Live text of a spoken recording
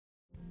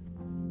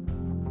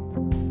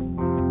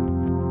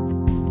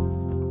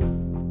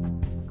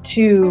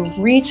to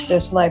reach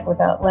this life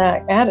without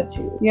lack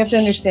attitude. You have to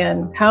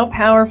understand how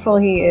powerful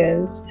he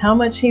is, how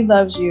much he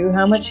loves you,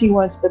 how much he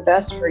wants the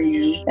best for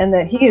you, and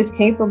that he is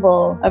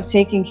capable of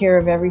taking care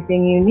of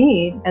everything you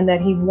need, and that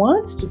he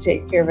wants to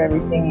take care of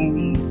everything you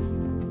need.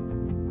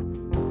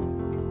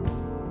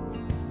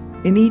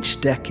 In each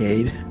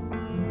decade,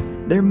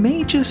 there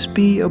may just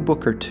be a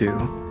book or two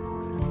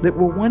that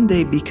will one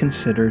day be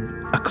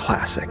considered a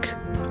classic.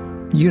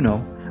 You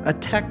know, a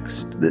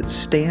text that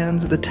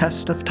stands the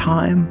test of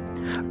time,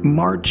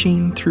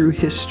 marching through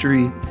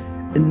history,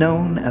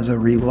 known as a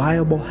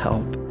reliable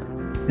help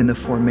in the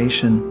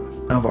formation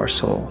of our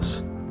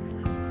souls.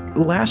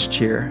 Last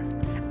year,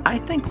 I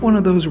think one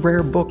of those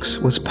rare books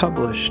was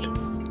published.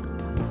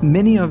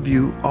 Many of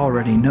you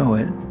already know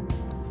it,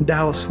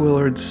 Dallas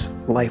Willard's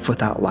Life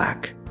Without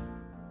Lack.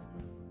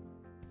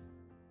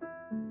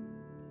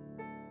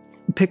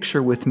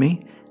 Picture with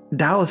me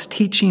Dallas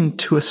teaching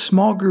to a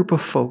small group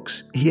of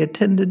folks he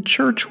attended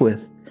church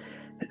with.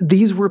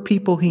 These were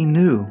people he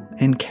knew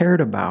and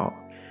cared about.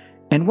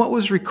 And what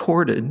was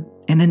recorded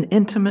in an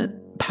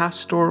intimate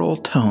pastoral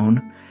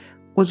tone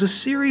was a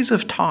series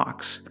of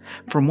talks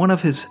from one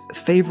of his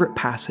favorite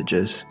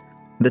passages,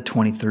 the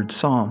 23rd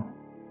Psalm.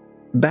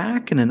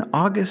 Back in an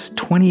August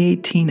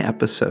 2018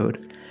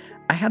 episode,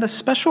 I had a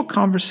special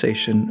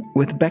conversation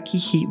with Becky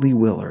Heatley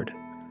Willard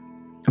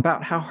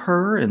about how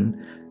her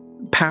and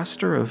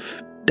pastor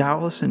of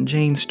Dallas and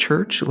Jane's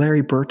church,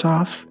 Larry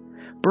Berthoff,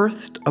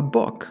 birthed a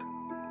book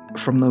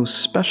from those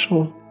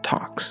special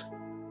talks.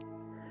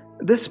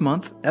 This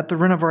month at the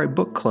Renovare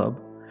Book Club,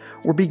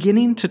 we're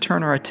beginning to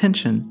turn our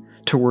attention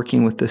to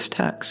working with this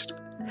text.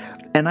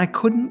 And I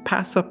couldn't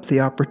pass up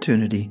the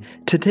opportunity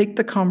to take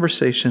the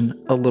conversation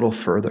a little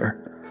further,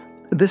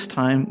 this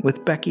time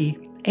with Becky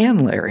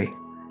and Larry.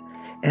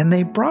 And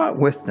they brought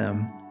with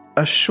them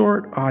a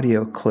short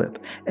audio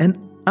clip,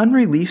 an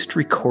unreleased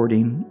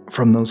recording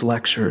from those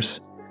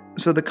lectures.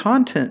 So the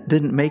content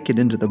didn't make it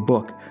into the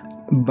book,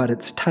 but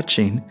it's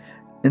touching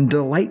and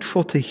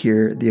delightful to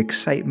hear the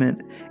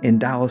excitement in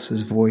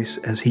Dallas's voice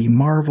as he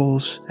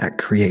marvels at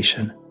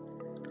creation.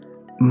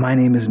 My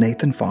name is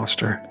Nathan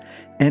Foster,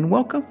 and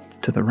welcome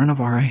to the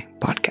Renovare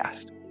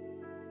Podcast.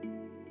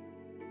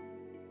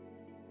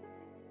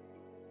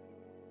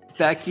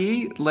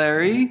 Becky,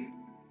 Larry,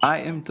 I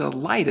am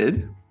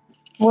delighted.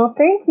 Well,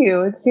 thank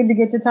you. It's good to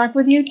get to talk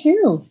with you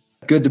too.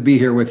 Good to be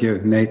here with you,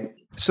 Nate.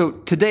 So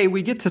today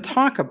we get to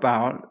talk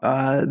about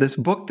this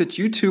book that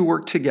you two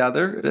worked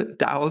together,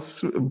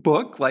 Dallas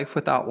book, Life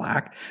Without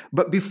Lack.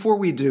 But before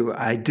we do,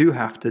 I do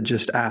have to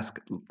just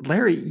ask,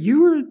 Larry,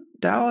 you were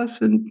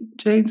Dallas and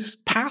Jane's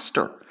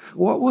pastor.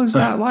 What was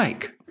that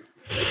like?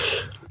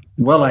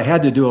 Well, I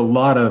had to do a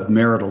lot of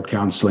marital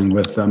counseling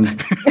with them.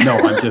 No,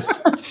 I'm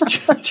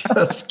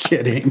just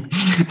kidding.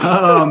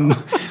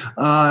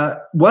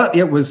 What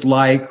it was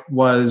like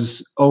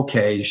was,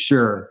 okay,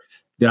 sure,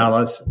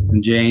 Dallas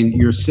and Jane,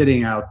 you're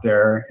sitting out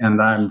there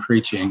and I'm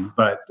preaching,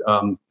 but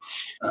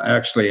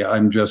actually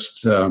I'm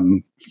just,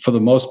 for the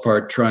most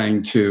part,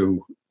 trying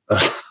to,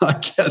 I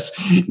guess,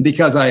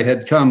 because I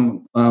had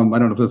come, I don't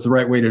know if that's the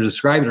right way to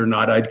describe it or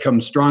not, I'd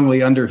come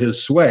strongly under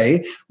his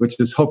sway, which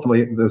is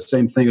hopefully the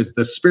same thing as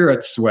the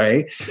Spirit's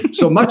sway.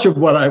 So much of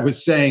what I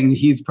was saying,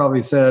 he's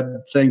probably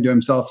saying to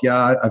himself,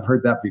 yeah, I've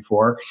heard that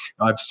before.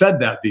 I've said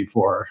that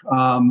before.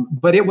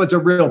 But it was a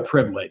real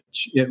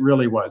privilege. It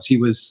really was.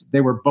 They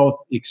were both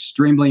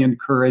extremely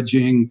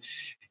encouraging.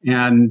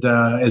 And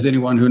as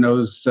anyone who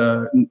knows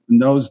them,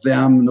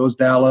 knows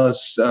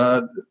Dallas,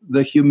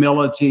 the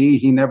humility,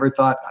 he never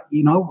thought,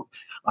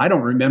 I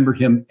don't remember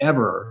him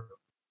ever.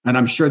 And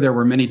I'm sure there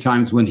were many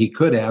times when he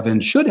could have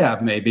and should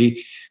have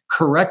maybe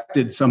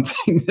corrected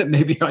something that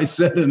maybe I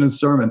said in a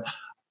sermon.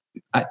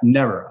 I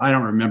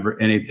don't remember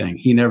anything.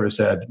 He never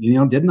said,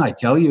 didn't I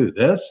tell you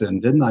this?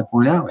 And didn't I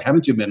point out,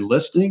 haven't you been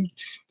listening?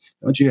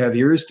 Don't you have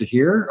ears to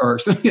hear? Or,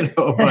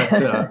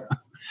 but...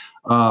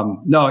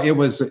 no, it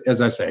was,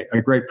 as I say,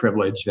 a great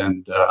privilege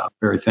and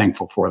very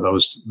thankful for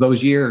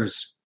those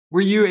years.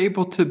 Were you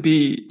able to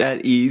be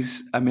at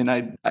ease? I mean,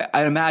 I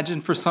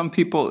imagine for some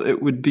people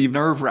it would be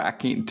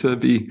nerve-wracking to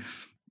be.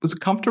 Was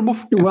it comfortable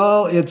for you?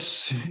 Well,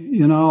 it's,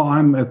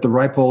 I'm at the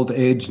ripe old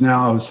age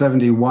now of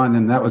 71,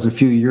 and that was a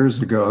few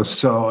years ago.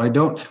 So I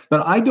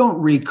don't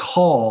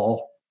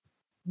recall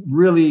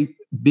really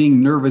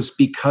being nervous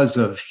because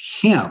of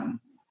him.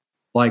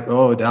 Like,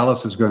 oh,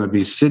 Dallas is going to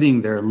be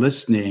sitting there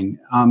listening.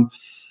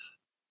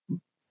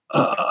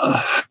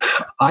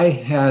 I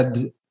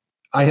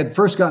had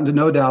first gotten to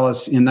know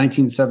Dallas in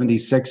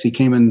 1976. He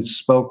came and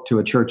spoke to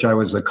a church I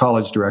was a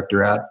college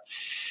director at.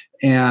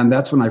 And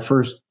that's when I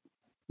first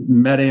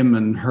met him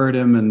and heard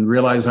him and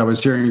realized I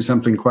was hearing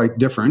something quite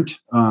different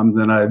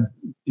than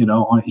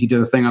he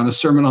did a thing on the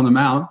Sermon on the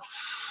Mount,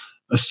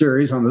 a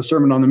series on the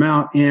Sermon on the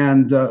Mount.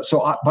 And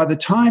by the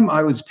time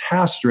I was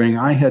pastoring,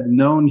 I had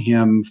known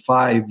him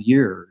 5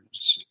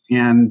 years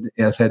and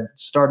had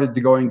started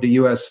to going to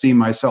USC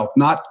myself,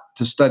 not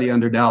to study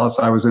under Dallas.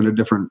 I was in a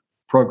different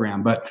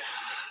program, but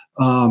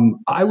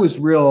I was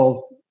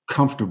real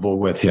comfortable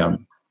with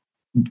him.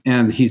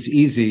 and he's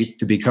easy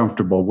to be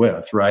comfortable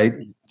with, right?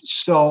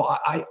 So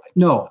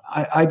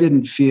I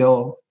didn't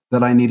feel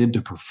that I needed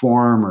to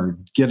perform or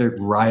get it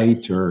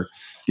right, or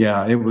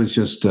it was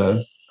just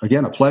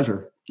again a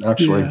pleasure,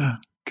 actually. Yeah,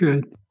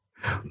 good.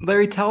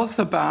 Larry, tell us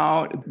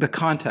about the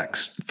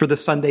context for the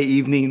Sunday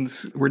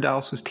evenings where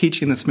Dallas was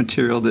teaching this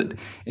material that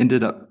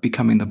ended up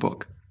becoming the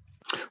book.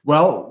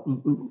 Well,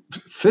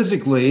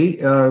 physically,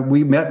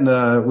 we met in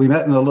a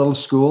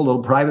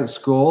little private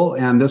school,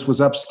 and this was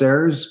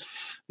upstairs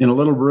in a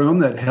little room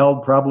that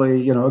held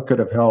probably, it could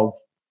have held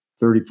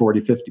 30,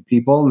 40, 50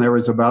 people, and there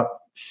was about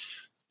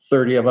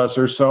 30 of us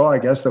or so, I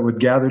guess, that would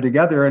gather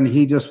together. And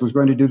he just was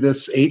going to do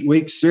this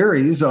 8-week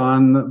series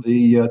on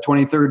the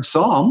 23rd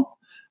Psalm,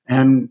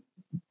 and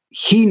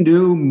he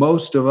knew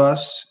most of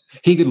us.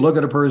 He could look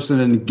at a person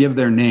and give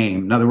their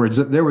name. In other words,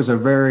 there was a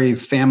very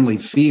family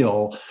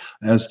feel,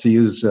 as to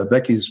use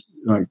Becky's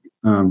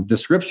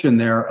description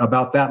there,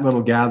 about that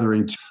little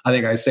gathering. I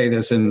think I say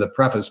this in the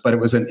preface, but it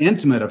was an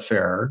intimate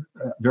affair,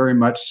 very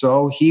much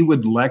so. He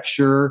would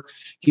lecture.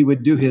 He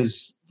would do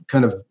his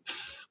kind of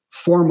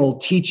formal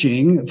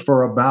teaching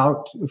for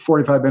about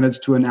 45 minutes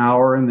to an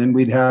hour, and then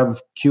we'd have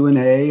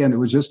Q&A, and it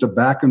was just a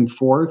back and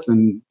forth,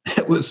 and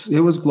it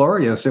was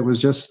glorious. It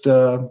was just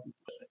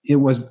it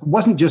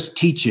wasn't just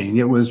teaching;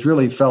 it was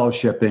really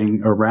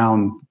fellowshipping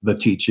around the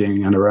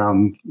teaching and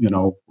around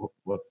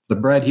the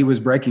bread he was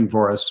breaking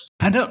for us.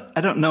 I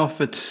don't know if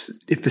this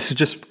is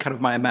just kind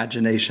of my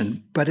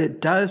imagination, but it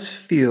does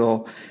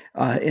feel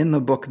in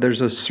the book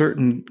there's a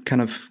certain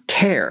kind of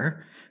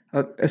care,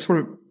 a sort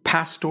of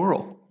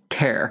pastoral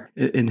care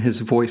in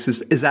his voice.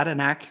 Is that an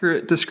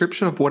accurate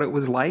description of what it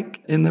was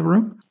like in the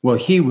room? Well,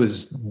 he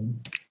was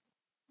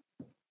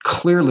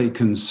clearly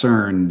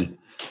concerned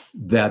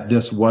that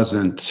this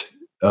wasn't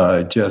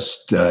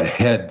just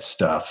head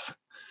stuff,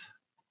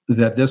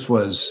 that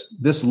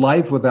this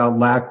life without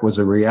lack was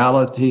a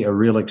reality, a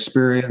real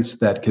experience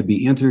that could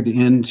be entered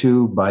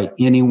into by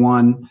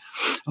anyone.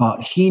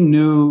 He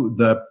knew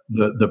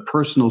the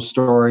personal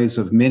stories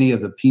of many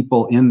of the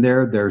people in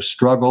there, their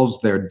struggles,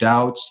 their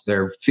doubts,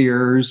 their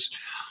fears.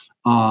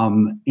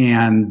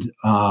 And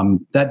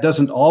that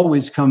doesn't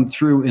always come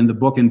through in the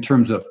book in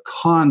terms of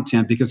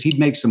content, because he'd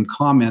make some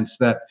comments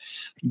that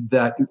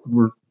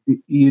were,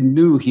 you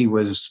knew he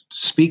was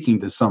speaking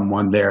to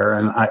someone there,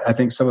 and I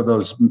think some of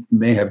those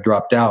may have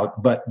dropped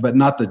out, but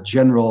not the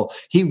general.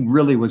 He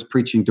really was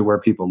preaching to where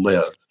people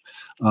live.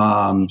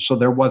 So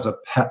there was a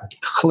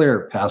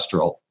clear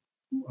pastoral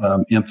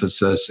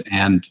emphasis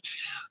and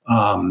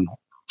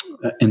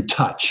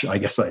touch, I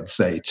guess I'd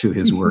say, to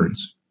his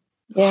words.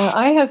 Yeah,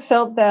 I have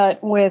felt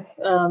that with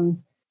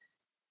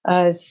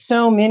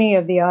so many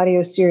of the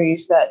audio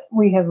series that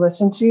we have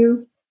listened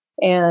to.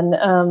 And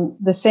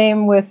the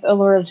same with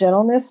Allure of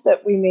Gentleness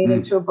that we made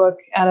into a book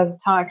out of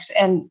talks,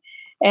 and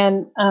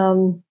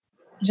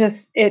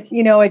just it,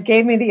 it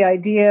gave me the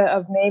idea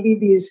of maybe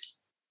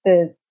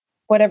the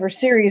whatever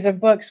series of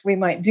books we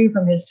might do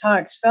from his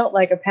talks felt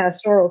like a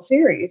pastoral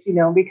series,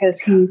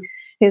 because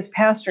his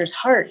pastor's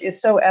heart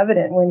is so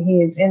evident when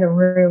he is in a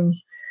room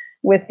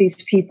with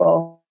these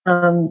people,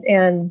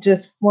 and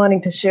just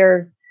wanting to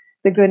share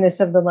the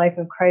goodness of the life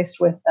of Christ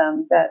with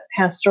them. That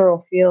pastoral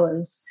feel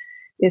is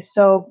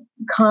so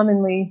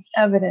commonly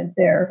evident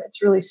there.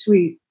 It's really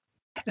sweet.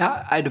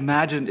 Now, I'd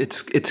imagine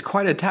it's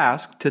quite a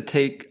task to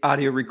take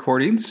audio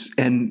recordings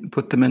and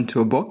put them into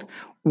a book.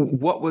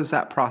 What was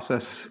that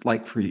process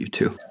like for you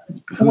two?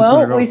 You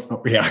go first,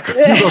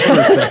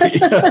 Becky.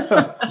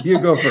 You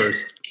go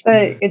first.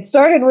 It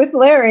started with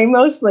Larry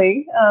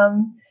mostly,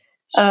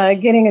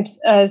 getting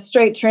a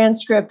straight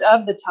transcript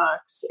of the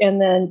talks and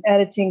then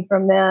editing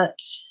from that.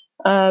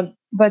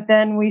 But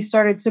then we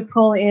started to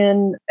pull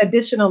in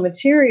additional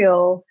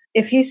material.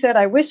 If he said,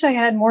 I wish I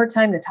had more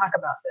time to talk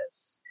about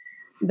this,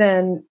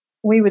 then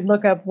we would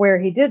look up where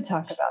he did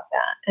talk about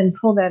that and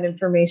pull that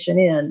information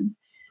in.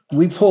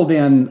 We pulled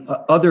in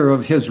other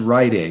of his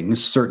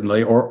writings,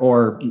 certainly,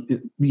 or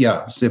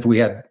if we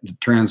had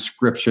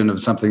transcription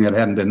of something that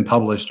hadn't been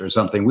published or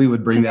something, we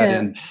would bring that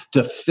in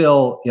to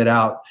fill it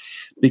out,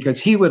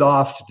 because he would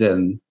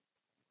often,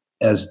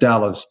 as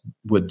Dallas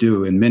would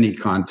do in many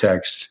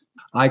contexts,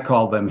 I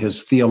call them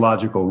his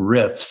theological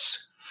riffs,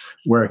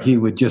 where he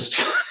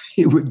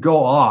would go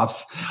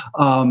off.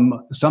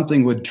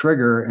 Something would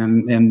trigger,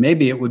 and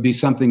maybe it would be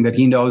something that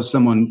he knows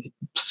someone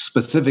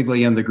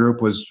specifically in the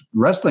group was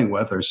wrestling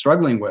with or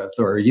struggling with,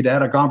 or he'd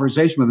had a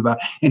conversation with about,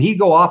 and he'd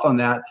go off on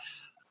that,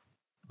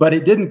 but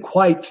it didn't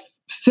quite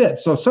fit.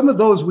 So some of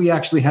those we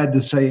actually had to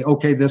say,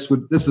 okay, this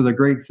is a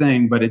great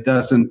thing, but it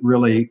doesn't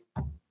really.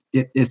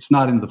 It's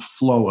not in the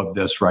flow of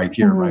this right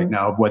here, right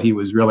now, of what he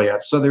was really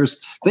at. So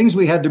there's things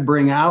we had to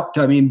bring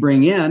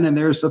in, and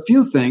there's a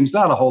few things,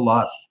 not a whole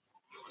lot,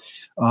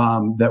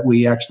 that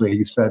we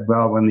actually said,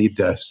 well, we'll need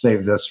to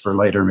save this for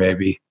later,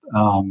 maybe.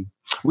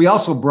 We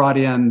also brought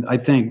in, I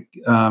think,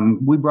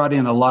 we brought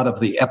in a lot of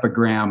the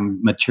epigram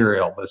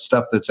material, the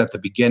stuff that's at the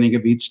beginning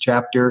of each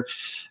chapter.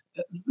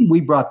 We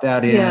brought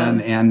that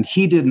in, and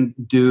he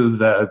didn't do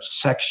the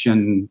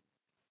section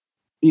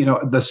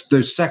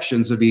there's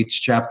sections of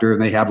each chapter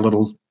and they have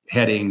little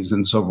headings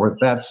and so forth.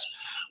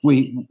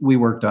 We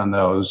worked on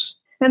those.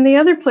 And the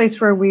other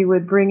place where we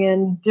would bring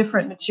in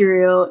different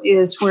material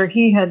is where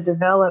he had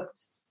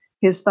developed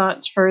his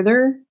thoughts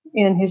further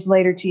in his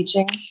later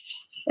teaching.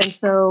 And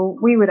so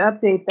we would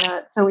update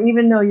that. So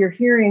even though you're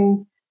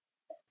hearing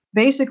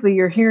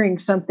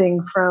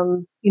something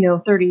from,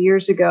 30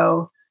 years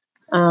ago,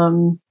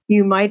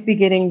 you might be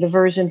getting the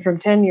version from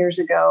 10 years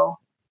ago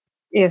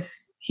if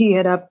he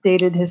had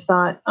updated his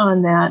thought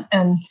on that.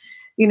 And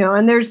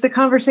there's the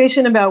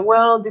conversation about,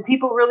 well, do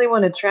people really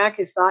want to track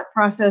his thought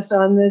process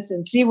on this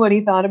and see what he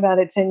thought about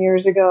it 10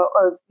 years ago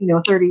or,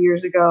 30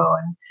 years ago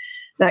and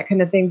that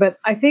kind of thing. But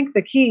I think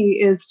the key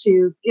is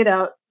to get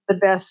out the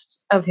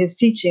best of his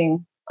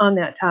teaching on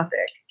that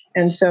topic.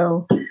 And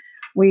so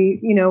we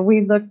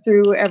looked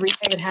through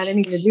everything that had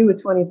anything to do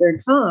with 23rd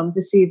Psalm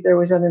to see if there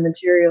was other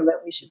material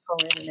that we should pull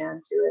in and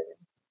add to it.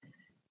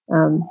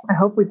 I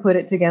hope we put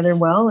it together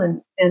well,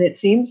 and it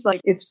seems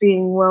like it's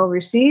being well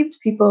received.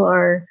 People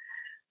are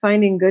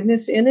finding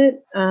goodness in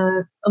it.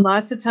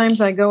 Lots of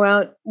times I go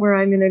out where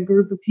I'm in a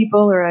group of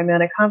people or I'm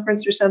at a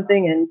conference or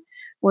something, and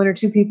one or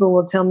two people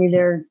will tell me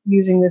they're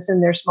using this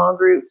in their small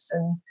groups.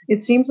 And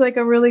it seems like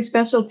a really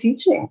special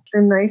teaching,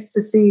 and nice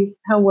to see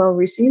how well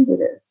received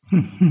it is.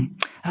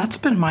 That's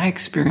been my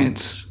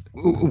experience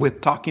with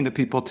talking to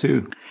people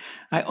too.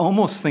 I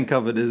almost think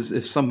of it as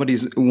if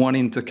somebody's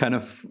wanting to kind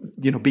of,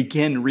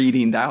 begin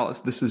reading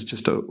Dallas. This is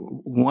just a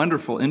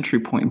wonderful entry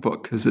point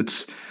book because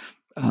it's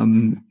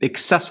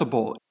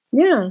accessible.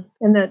 Yeah,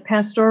 and that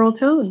pastoral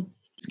tone.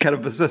 Kind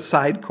of as a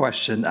side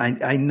question,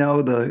 I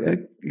know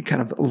the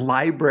kind of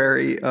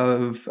library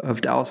of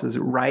Dallas's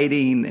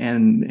writing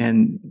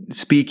and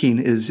speaking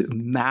is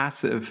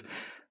massive.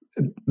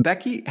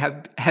 Becky,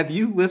 have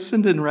you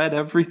listened and read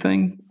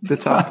everything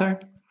that's out there?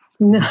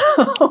 No.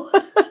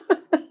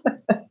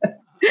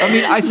 I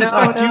mean, I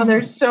suspect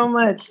there's so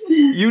much.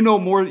 You know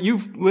more.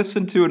 You've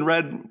listened to and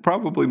read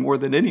probably more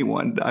than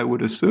anyone, I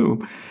would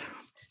assume.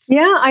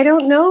 Yeah, I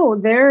don't know.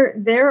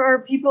 There are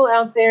people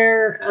out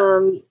there,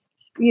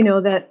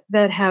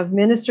 that have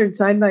ministered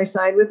side by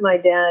side with my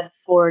dad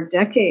for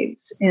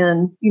decades,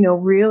 and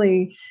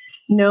really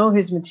know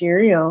his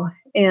material.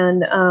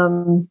 And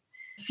a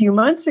few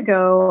months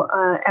ago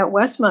at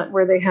Westmont,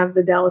 where they have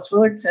the Dallas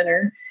Willard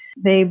Center,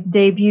 they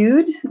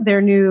debuted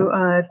their new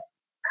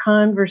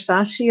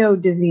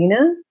Conversatio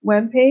Divina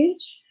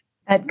webpage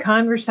at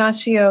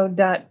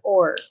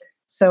conversatio.org.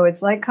 So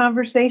it's like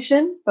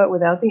conversation, but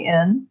without the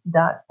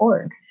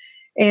N.org.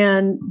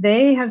 And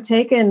they have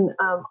taken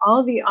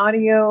all the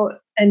audio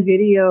and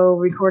video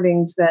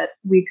recordings that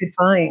we could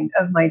find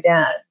of my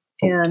dad,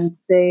 and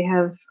they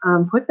have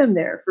put them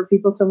there for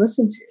people to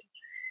listen to.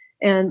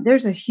 And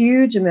there's a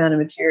huge amount of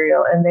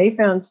material, and they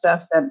found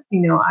stuff that,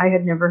 I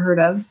had never heard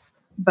of,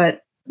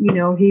 but,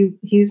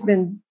 he's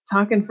been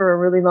talking for a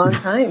really long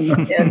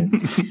time.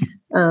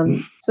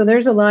 And so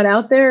there's a lot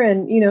out there.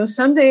 And,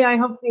 someday I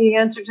hope the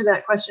answer to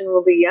that question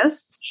will be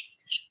yes,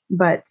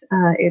 but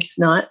it's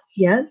not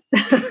yet.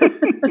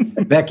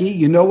 Becky,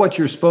 you know what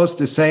you're supposed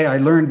to say? I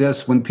learned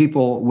this when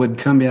people would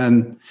come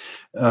in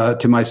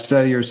to my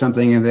study or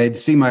something, and they'd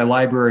see my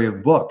library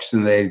of books,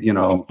 and they'd,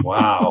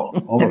 wow.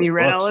 Have you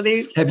read all of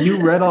these? Have you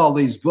read all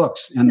these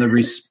books? And the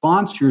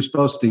response you're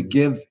supposed to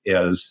give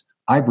is,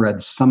 I've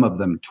read some of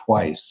them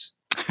twice.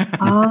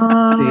 But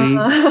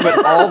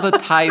all the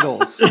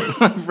titles.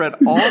 I've read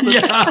all the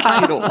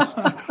titles.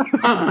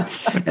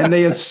 And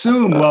they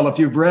assume, well, if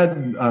you've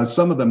read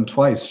some of them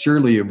twice,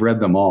 surely you've read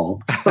them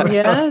all.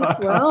 Yes,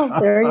 well,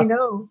 there you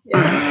go.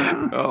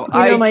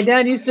 Yeah. My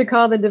dad used to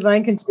call The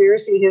Divine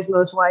Conspiracy his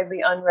most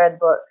widely unread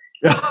book.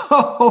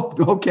 Oh,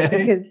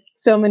 okay. Because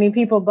so many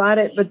people bought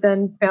it, but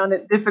then found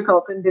it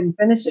difficult and didn't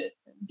finish it.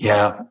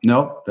 Yeah,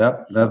 no,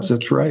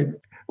 that's right.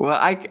 Well,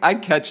 I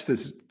catch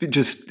this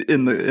just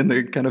in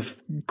the kind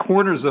of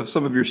corners of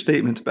some of your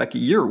statements, Becky.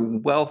 Your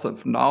wealth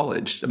of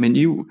knowledge. I mean,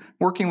 you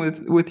working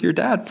with your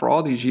dad for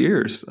all these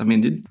years. I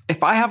mean,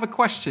 if I have a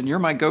question, you're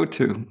my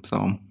go-to.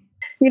 So,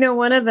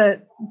 one of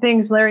the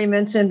things Larry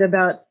mentioned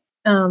about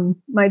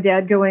my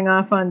dad going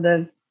off on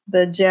the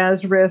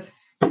jazz riff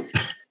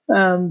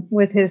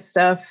with his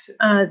stuff.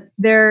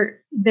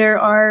 There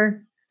are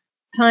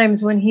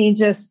times when he's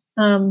just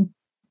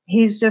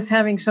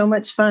having so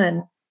much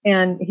fun.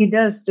 And he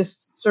does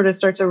just sort of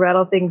start to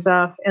rattle things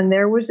off. And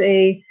there was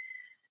a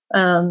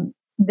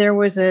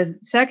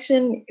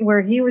section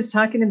where he was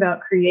talking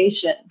about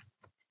creation.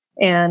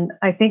 And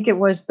I think it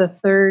was the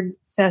third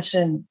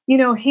session. He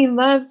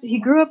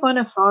grew up on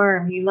a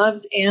farm. He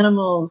loves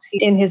animals.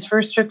 In his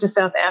first trip to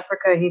South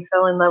Africa, he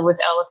fell in love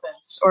with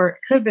elephants, or it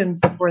could have been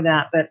before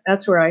that, but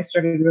that's where I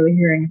started really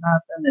hearing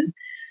about them.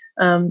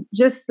 And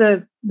just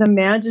the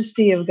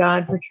majesty of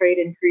God portrayed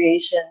in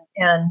creation.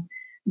 And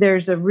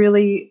there's a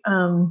really,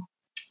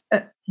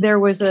 there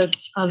was a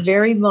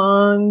very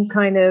long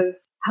kind of,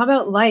 how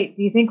about light?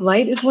 Do you think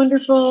light is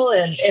wonderful?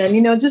 And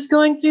just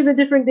going through the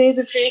different days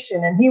of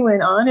creation. And he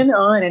went on,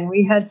 and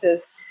we had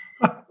to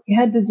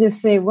just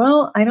say,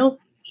 well, I don't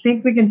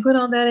think we can put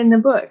all that in the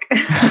book.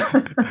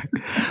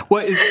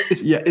 Well,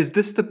 is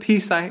this the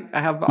piece I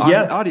have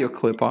an audio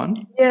clip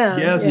on? Yeah.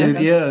 Yes,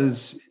 it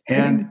is.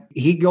 And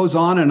he goes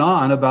on and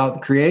on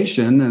about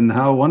creation and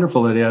how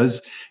wonderful it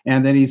is.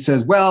 And then he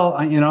says, well,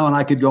 and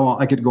I could go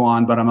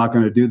on, but I'm not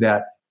going to do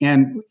that.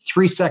 And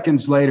 3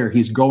 seconds later,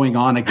 he's going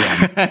on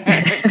again.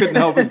 Couldn't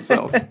help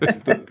himself.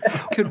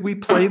 Could we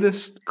play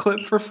this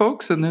clip for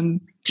folks and then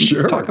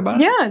talk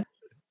about it? Yeah.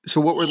 So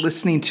what we're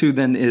listening to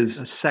then is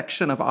a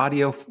section of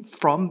audio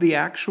from the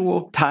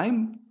actual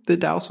time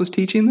that Dallas was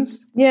teaching this?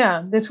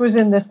 Yeah, this was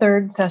in the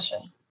third session.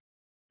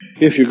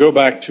 If you go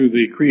back to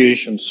the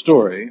creation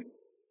story,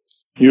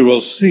 you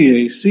will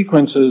see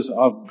sequences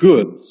of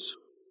goods.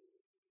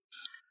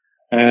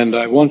 And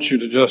I want you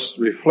to just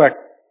reflect,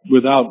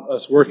 without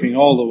us working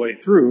all the way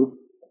through,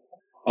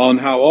 on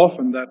how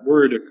often that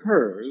word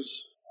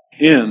occurs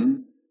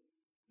in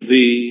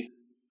the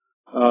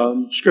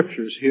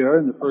scriptures here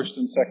in the first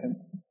and second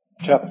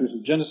chapters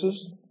of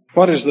Genesis.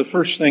 What is the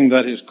first thing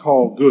that is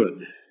called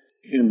good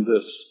in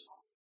this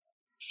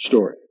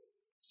story?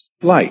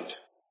 Light.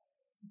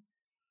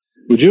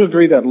 Would you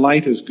agree that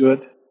light is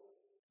good?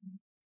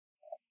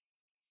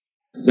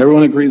 Does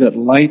everyone agree that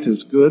light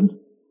is good?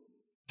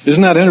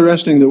 Isn't that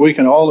interesting that we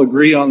can all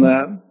agree on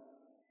that?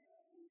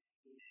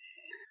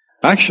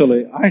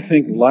 Actually, I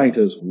think light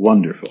is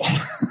wonderful.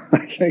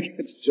 I think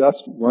it's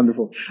just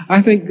wonderful.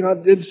 I think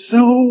God did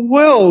so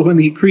well when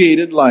He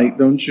created light,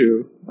 don't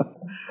you?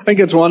 I think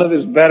it's one of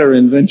His better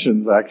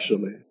inventions,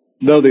 actually,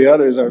 though the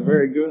others are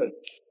very good.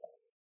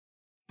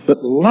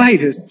 But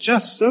light is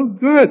just so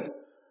good.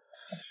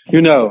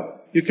 You know,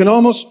 you can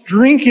almost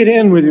drink it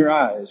in with your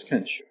eyes,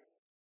 can't you?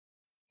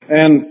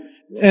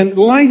 And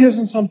light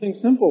isn't something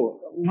simple.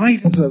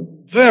 Light is a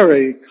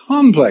very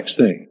complex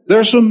thing. There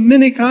are so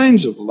many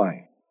kinds of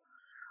light.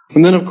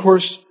 And then, of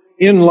course,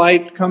 in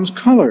light comes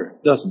color,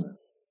 doesn't it?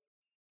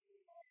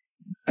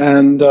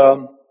 And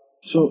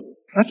so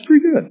that's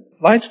pretty good.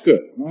 Light's good,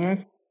 all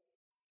right?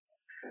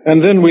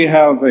 And then we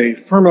have a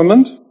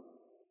firmament,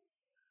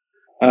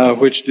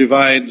 which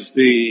divides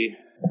the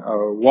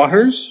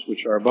waters,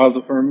 which are above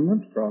the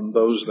firmament, from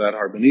those that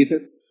are beneath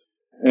it.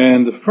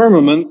 And the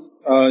firmament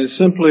is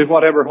simply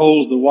whatever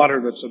holds the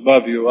water that's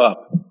above you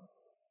up.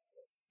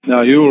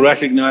 Now, you will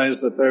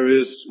recognize that there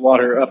is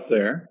water up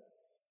there,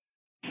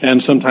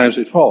 and sometimes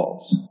it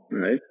falls,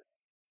 right?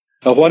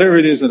 Whatever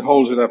it is that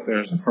holds it up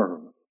there is the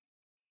firmament.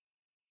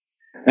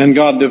 And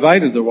God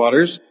divided the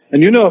waters,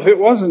 and you know, if it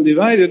wasn't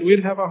divided,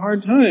 we'd have a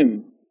hard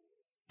time,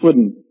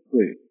 wouldn't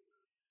we?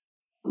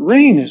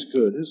 Rain is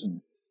good,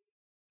 isn't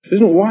it?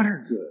 Isn't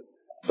water good,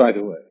 by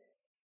the way?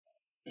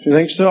 You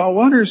think so?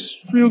 Water's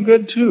real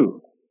good,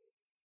 too.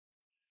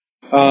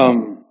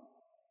 And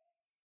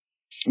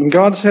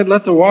God said,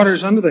 let the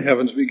waters under the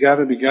heavens be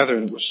gathered together,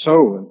 and it was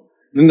so. And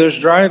then there's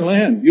dry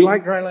land. You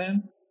like dry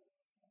land?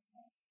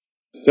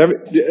 Does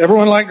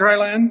everyone like dry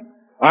land?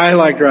 I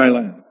like dry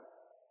land.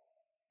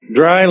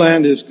 Dry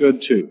land is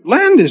good, too.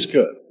 Land is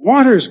good.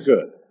 Water's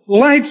good.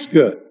 Light's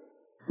good.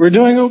 We're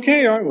doing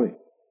okay, aren't we?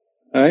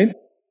 Right?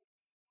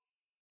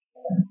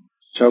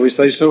 Shall we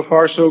say so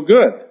far so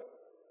good?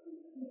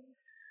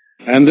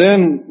 And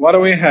then what do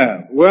we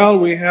have? Well,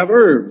 we have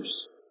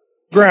herbs,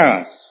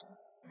 grass,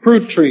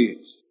 fruit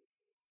trees.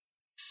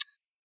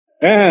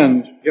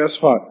 And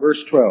guess what?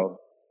 Verse 12.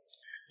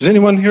 Does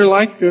anyone here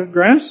like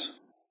grass?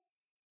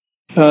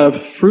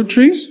 Fruit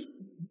trees?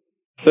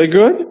 They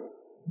good?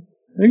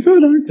 They're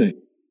good, aren't they?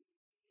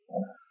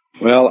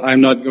 Well,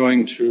 I'm not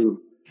going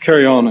to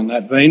carry on in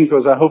that vein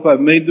because I hope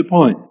I've made the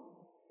point.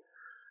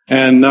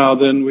 And now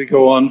then we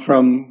go on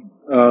from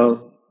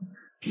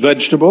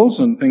vegetables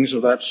and things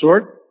of that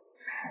sort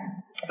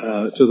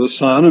to the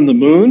sun and the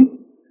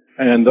moon.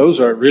 And those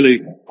are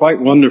really quite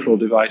wonderful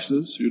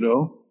devices, you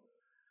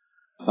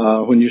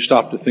know, when you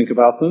stop to think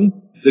about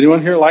them. Does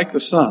anyone here like the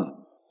sun?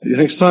 Do you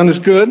think the sun is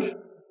good?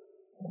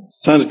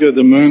 Sun's good.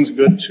 The moon's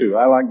good too.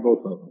 I like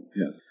both of them.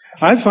 Yes.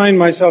 I find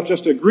myself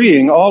just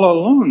agreeing all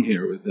along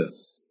here with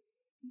this.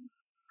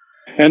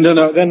 And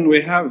then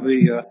we have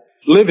the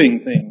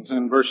living things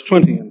in verse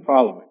 20 and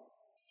following.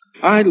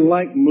 I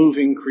like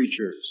moving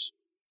creatures.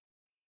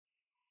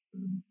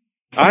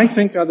 I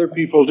think other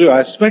people do.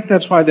 I suspect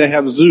that's why they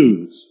have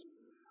zoos.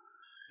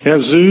 You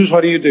have zoos,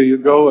 what do? You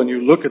go and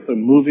you look at the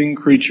moving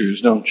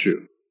creatures, don't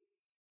you?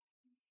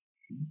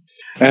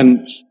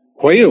 And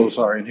whales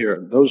are in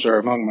here. Those are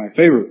among my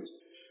favorites.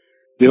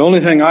 The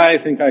only thing I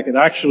think I could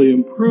actually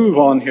improve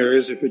on here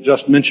is if it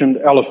just mentioned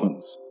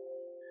elephants.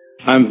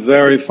 I'm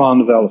very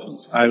fond of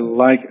elephants. I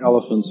like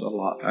elephants a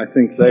lot. I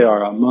think they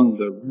are among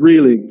the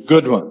really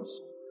good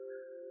ones.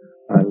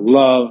 I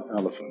love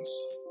elephants.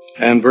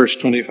 And verse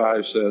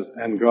 25 says,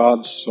 and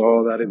God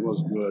saw that it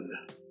was good.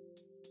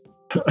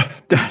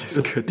 That is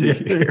good to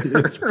hear.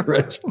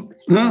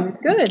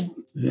 Good.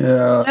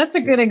 Yeah. That's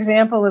a good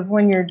example of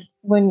when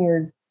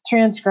you're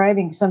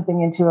transcribing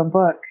something into a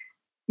book.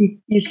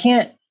 You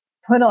can't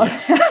put all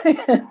that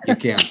in. You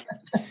can't.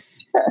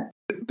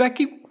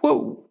 Becky,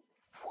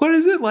 what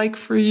is it like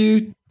for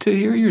you to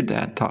hear your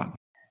dad talk?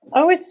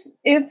 Oh,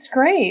 it's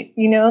great.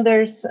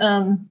 There's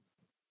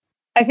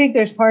I think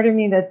there's part of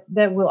me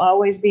that will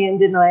always be in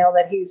denial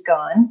that he's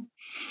gone.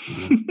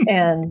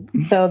 And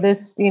so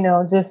this,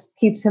 just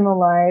keeps him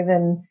alive.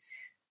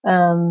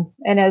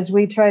 And as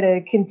we try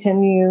to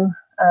continue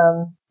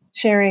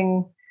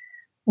sharing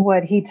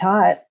what he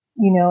taught,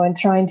 and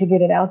trying to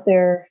get it out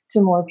there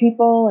to more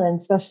people, and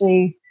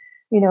especially,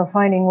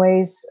 finding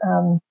ways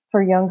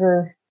for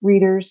younger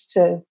readers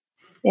to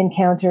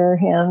encounter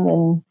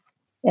him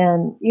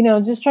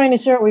and just trying to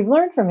share what we've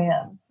learned from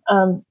him.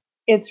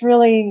 It's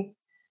really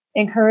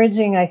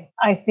encouraging,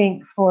 I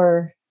think,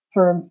 for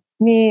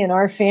me and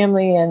our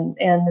family and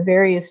the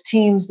various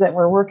teams that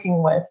we're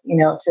working with,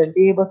 to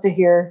be able to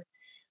hear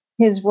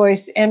his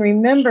voice and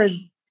remember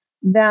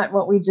that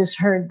what we just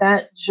heard,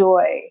 that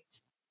joy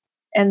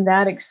and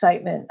that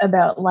excitement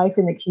about life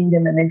in the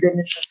kingdom and the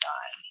goodness of God.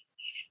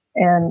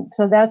 And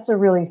so that's a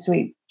really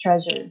sweet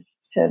treasure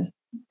to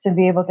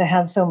be able to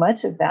have so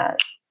much of that.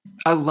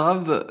 I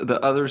love the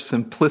other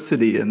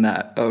simplicity in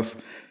that of,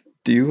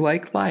 do you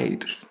like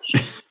light?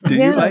 Do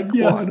you like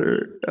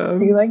water?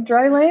 Do you like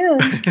dry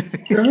land?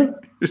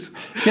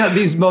 Yeah,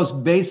 these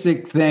most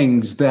basic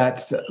things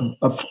that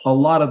a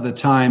lot of the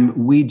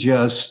time we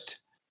just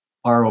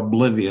are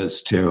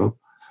oblivious to,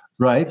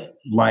 right?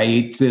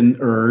 Light and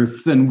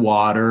earth and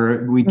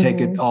water, we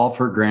take it all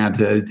for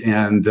granted.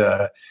 And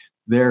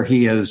there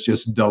he is,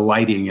 just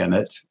delighting in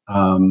it,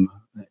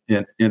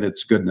 in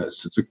its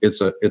goodness.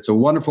 It's a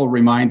wonderful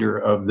reminder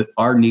of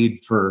our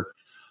need for,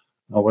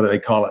 what do they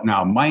call it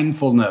now?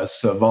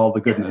 Mindfulness of all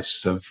the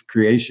goodness of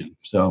creation.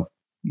 So,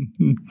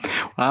 well,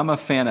 I'm a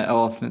fan of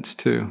elephants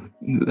too.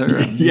 They're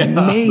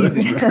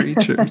amazing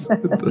creatures.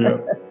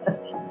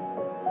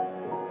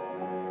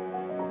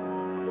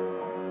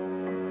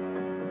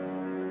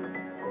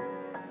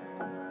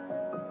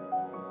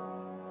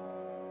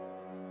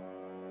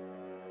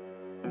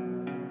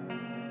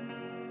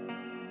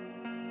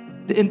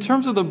 In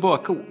terms of the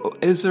book,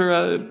 is there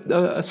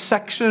a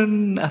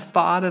section, a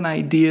thought, an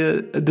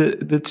idea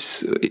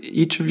that's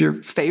each of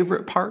your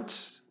favorite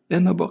parts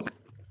in the book?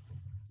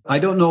 I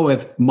don't know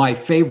if my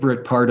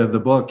favorite part of the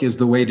book is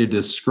the way to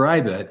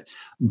describe it,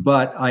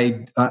 but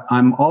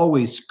I'm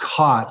always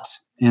caught,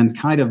 and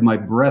kind of my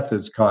breath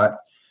is caught,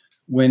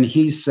 when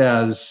he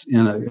says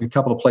in a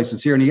couple of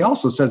places here, and he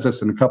also says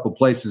this in a couple of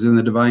places in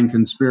The Divine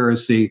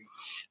Conspiracy,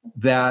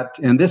 that,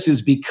 and this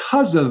is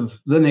because of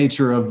the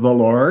nature of the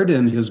Lord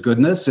and his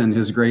goodness and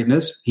his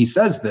greatness, he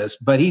says this,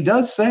 but he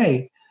does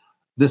say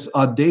this,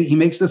 he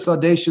makes this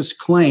audacious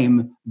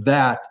claim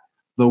that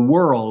the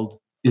world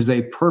is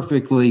a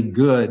perfectly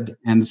good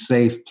and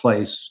safe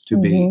place to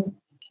be.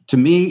 To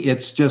me,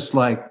 it's just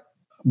like,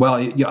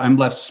 well, I'm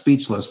left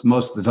speechless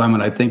most of the time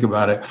when I think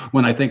about it,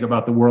 when I think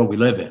about the world we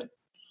live in.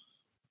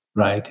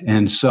 Right.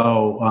 And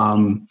so,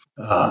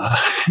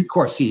 of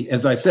course,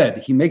 as I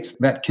said, he makes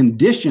that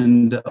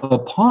conditioned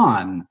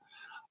upon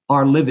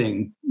our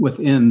living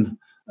within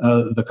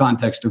the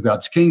context of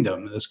God's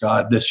kingdom,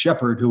 this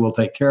shepherd who will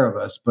take care of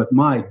us. But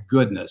my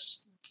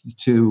goodness,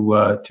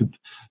 to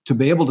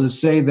be able to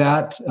say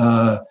that,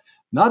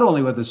 not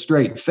only with a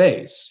straight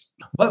face,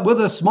 but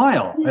with a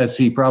smile, as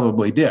he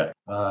probably did.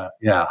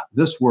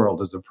 This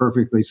world is a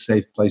perfectly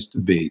safe place to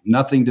be.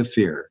 Nothing to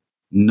fear.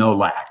 No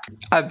lack.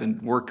 I've been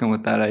working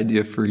with that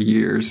idea for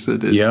years.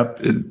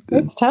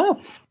 It's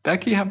tough.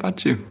 Becky, how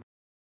about you?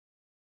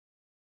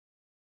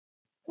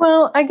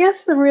 Well, I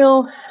guess the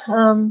real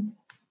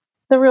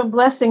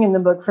blessing in the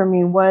book for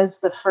me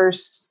was the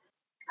first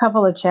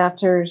couple of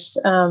chapters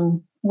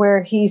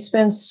where he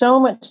spends so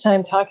much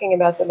time talking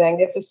about the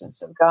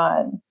magnificence of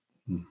God.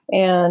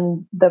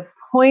 And the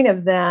point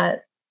of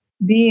that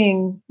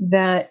being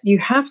that you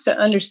have to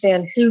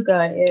understand who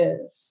God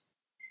is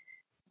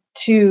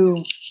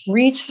to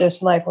reach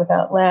this life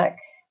without lack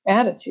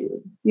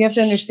attitude. You have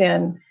to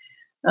understand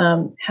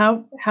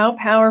how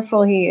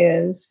powerful he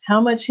is, how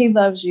much he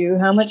loves you,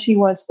 how much he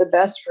wants the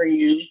best for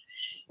you,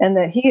 and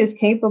that he is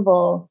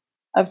capable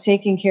of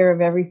taking care of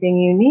everything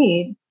you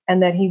need,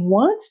 and that he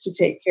wants to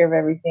take care of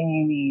everything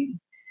you need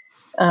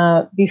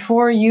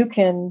before you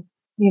can,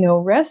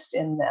 rest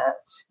in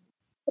that.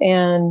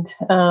 And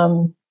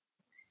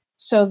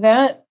so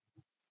that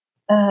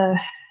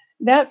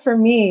for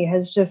me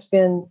has just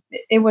been,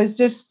 it was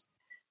just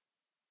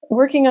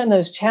working on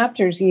those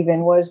chapters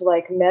even was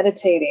like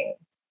meditating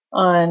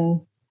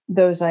on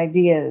those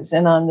ideas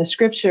and on the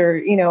scripture.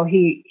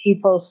 He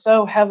pulls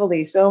so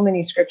heavily, so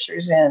many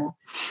scriptures in.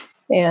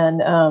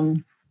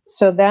 And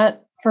so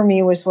that for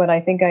me was what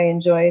I think I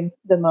enjoyed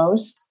the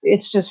most.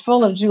 It's just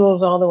full of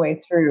jewels all the way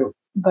through.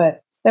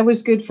 But that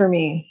was good for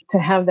me to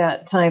have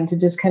that time to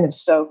just kind of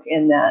soak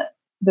in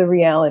the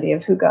reality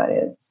of who God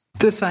is.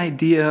 This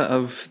idea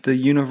of the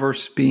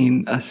universe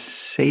being a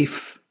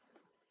safe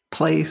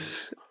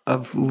place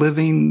of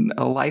living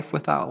a life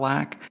without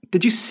lack.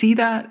 Did you see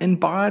that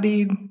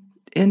embodied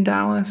in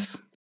Dallas?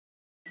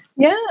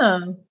 Yeah.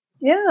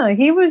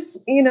 He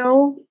was, he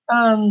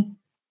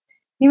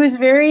was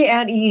very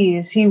at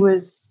ease. He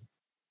was,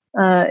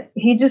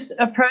 he just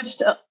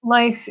approached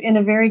life in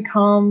a very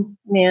calm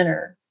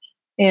manner.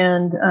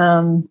 And,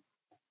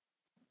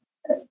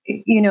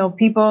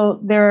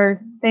 there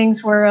are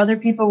things where other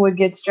people would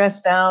get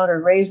stressed out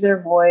or raise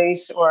their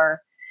voice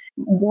or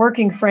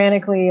working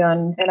frantically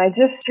and I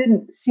just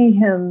didn't see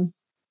him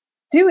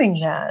doing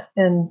that.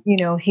 And,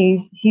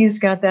 he's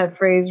got that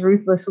phrase,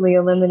 ruthlessly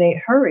eliminate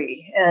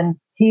hurry. And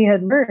he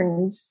had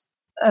learned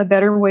a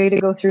better way to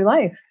go through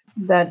life.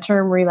 That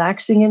term,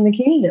 relaxing in the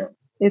kingdom.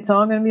 It's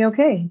all going to be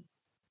okay.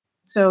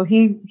 So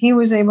he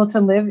was able to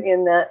live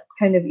in that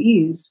kind of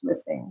ease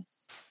with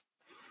things.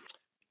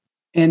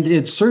 And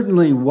it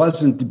certainly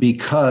wasn't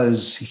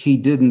because he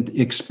didn't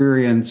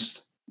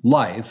experience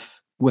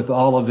life with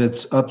all of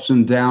its ups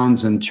and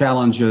downs and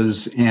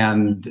challenges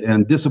and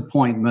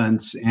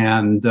disappointments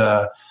and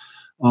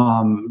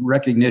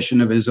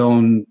recognition of his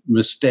own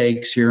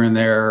mistakes here and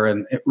there.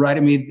 And right, I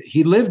mean,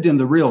 he lived in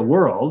the real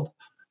world,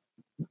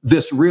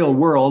 this real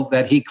world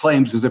that he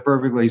claims is a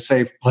perfectly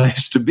safe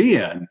place to be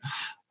in.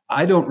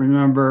 I don't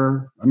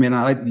remember. I mean,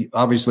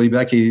 obviously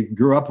Becky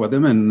grew up with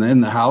him and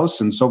in the house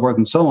and so forth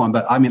and so on.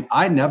 But I mean,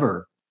 I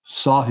never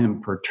saw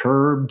him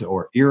perturbed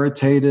or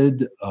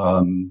irritated.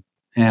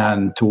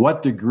 And to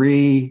what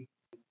degree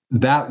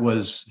that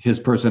was his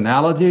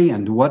personality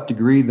and to what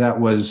degree that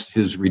was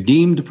his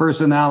redeemed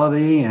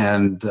personality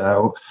and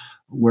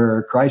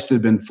where Christ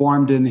had been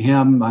formed in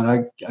him. And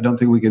I don't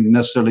think we can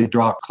necessarily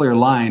draw a clear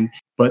line,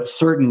 but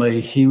certainly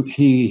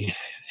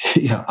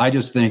I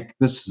just think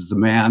this is a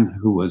man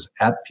who was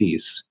at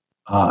peace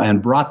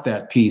and brought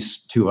that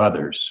peace to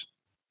others.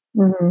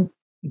 Mm-hmm.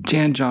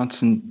 Jan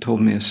Johnson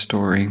told me a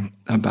story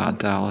about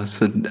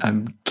Dallas, and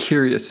I'm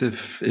curious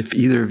if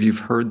either of you've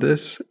heard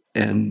this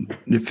and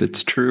if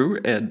it's true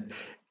and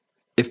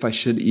if I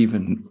should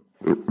even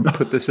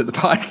put this in the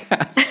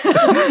podcast.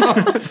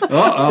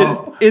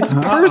 It's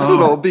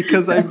personal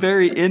because I'm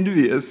very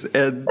envious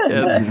and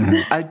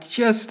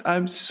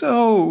I'm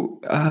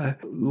so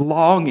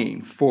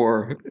longing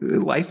for a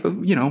life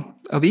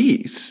of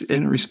ease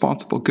in a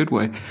responsible, good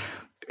way.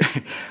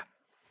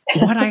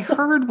 What I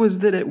heard was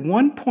that at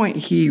one point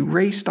he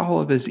erased all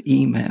of his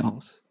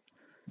emails.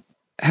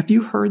 Have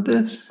you heard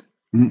this?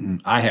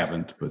 Mm-mm, I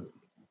haven't, but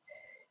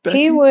Becky?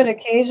 He would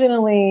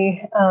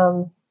occasionally,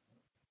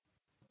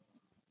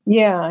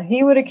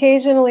 he would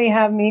occasionally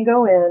have me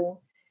go in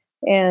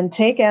and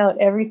take out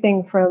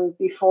everything from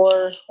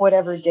before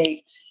whatever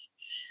date.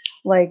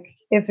 Like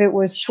if it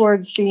was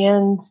towards the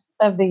end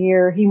of the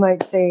year, he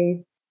might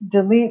say,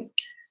 delete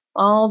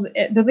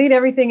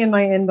everything in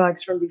my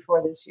inbox from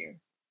before this year.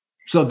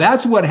 so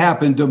that's what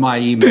happened to my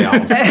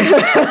emails.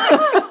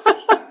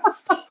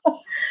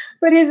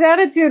 But his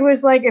attitude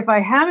was like, if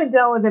I haven't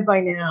dealt with it by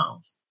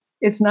now,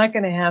 it's not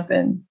going to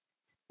happen.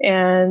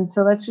 And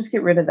so let's just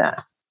get rid of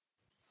that.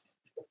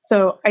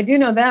 So I do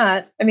know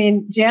that. I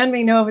mean, Jan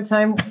may know of a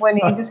time when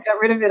he just got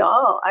rid of it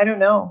all. I don't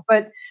know.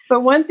 But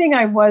one thing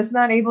I was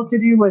not able to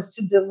do was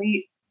to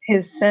delete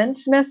his sent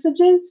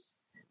messages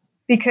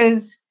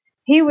because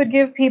he would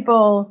give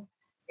people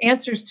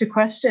answers to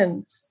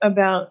questions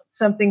about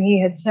something he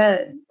had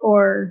said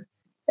or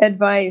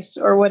advice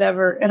or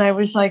whatever. And I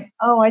was like,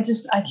 I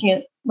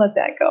can't let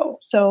that go.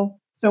 So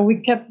we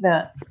kept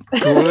that.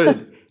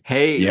 Good.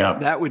 Hey, Yeah.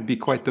 That would be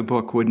quite the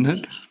book, wouldn't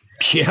it?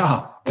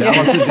 Yeah, that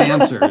was his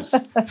answers.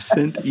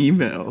 Sent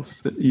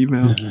emails.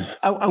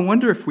 I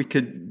wonder if we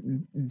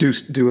could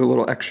do a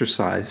little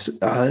exercise.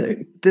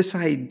 This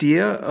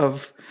idea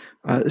of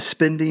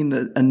spending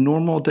a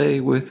normal day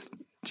with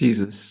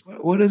Jesus.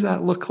 What does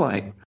that look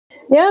like?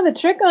 Yeah, the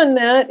trick on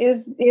that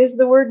is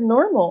the word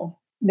normal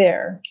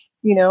there.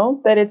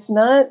 That it's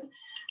not,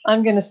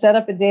 I'm going to set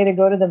up a day to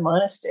go to the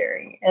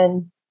monastery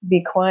and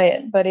be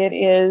quiet, but it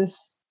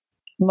is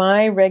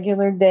my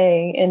regular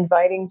day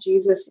inviting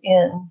Jesus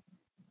in,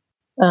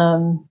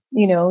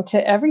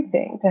 to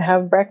everything, to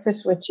have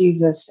breakfast with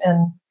Jesus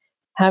and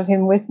have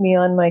him with me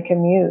on my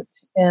commute.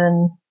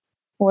 And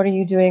what are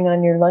you doing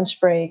on your lunch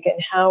break?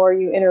 And how are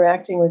you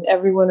interacting with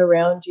everyone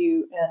around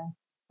you and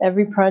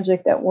every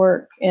project at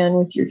work and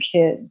with your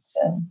kids?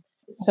 And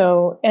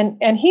so,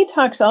 and he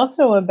talks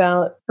also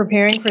about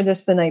preparing for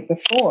this the night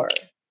before.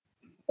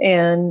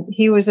 And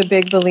he was a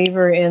big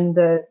believer in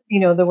the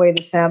way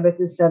the Sabbath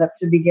is set up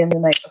to begin the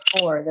night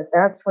before,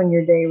 that's when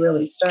your day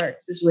really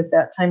starts, is with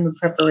that time of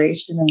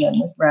preparation and then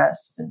with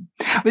rest.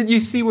 But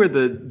you see where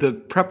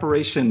the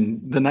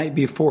preparation the night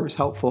before is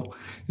helpful.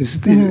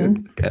 Is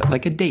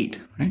like a date,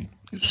 right?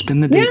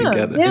 Spend the day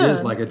together. Yeah. It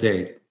is like a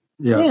date.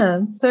 Yeah. Yeah.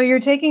 So you're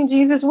taking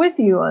Jesus with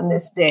you on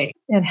this day.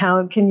 And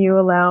how can you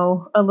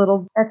allow a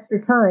little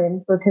extra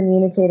time for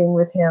communicating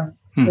with him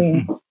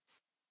between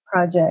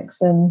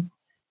projects, and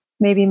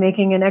maybe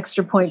making an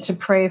extra point to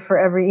pray for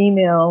every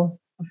email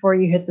before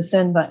you hit the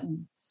send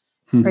button.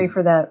 Pray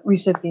for that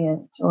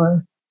recipient,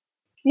 or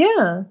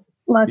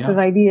lots of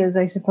ideas,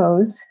 I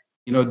suppose.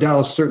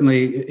 Dallas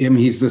certainly,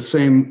 was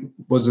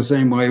the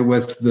same way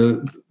with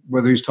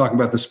whether he's talking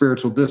about the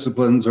spiritual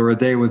disciplines or a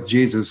day with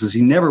Jesus, is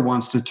he never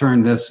wants to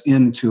turn this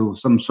into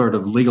some sort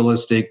of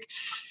legalistic,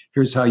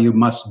 here's how you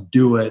must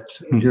do it,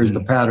 here's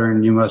the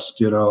pattern you must,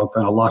 kind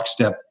of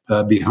lockstep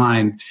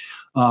behind.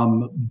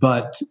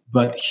 But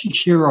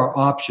here are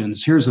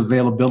options. Here's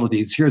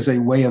availabilities. Here's a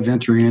way of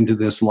entering into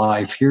this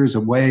life. Here's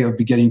a way of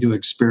beginning to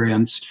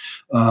experience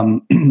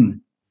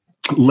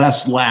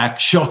less lack,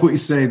 shall we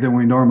say, than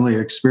we normally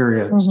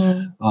experience,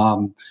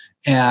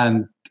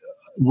 and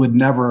would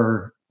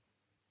never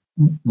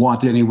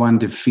want anyone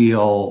to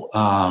feel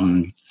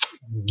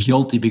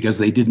guilty because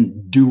they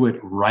didn't do it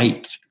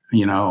right.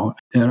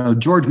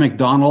 George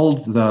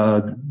MacDonald,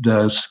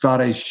 the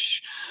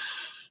Scottish,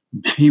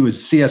 he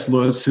was C.S.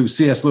 Lewis, who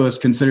C.S. Lewis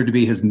considered to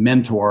be his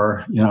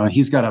mentor.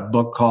 He's got a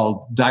book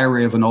called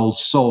Diary of an Old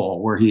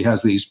Soul, where he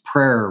has these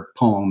prayer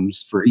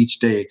poems for each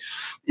day.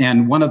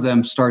 And one of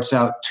them starts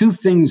out, 2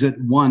 things at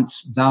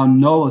once thou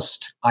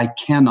knowest I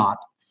cannot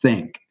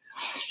think.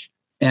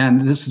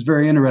 And this is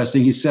very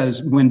interesting. He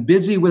says, when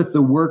busy with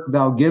the work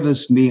thou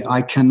givest me,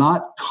 I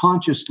cannot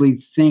consciously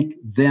think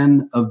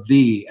then of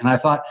thee. And I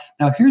thought,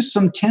 now here's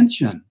some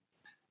tension.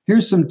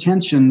 Here's some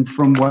tension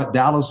from what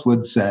Dallas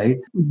would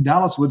say.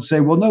 Dallas would say,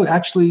 well, no,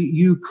 actually,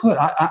 you could.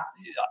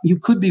 You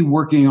could be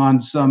working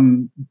on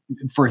some,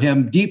 for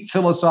him, deep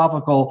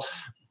philosophical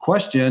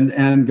question,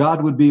 and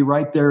God would be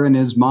right there in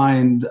his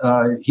mind.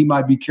 He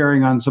might be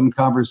carrying on some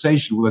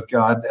conversation with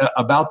God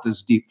about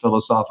this deep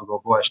philosophical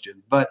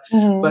question.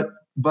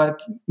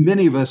 But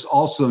many of us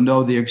also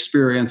know the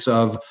experience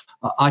of,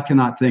 I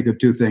cannot think of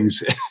 2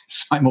 things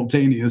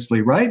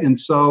simultaneously, right? And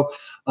so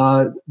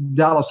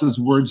Dallas's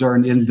words are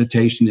an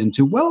invitation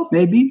into, well,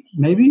 maybe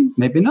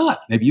not.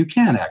 Maybe you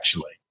can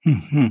actually.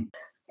 Mm-hmm.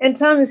 And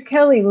Thomas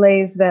Kelly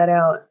lays that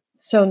out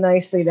so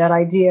nicely, that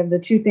idea of the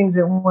 2 things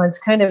at once,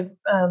 kind of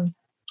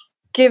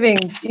giving,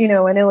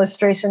 an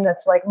illustration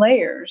that's like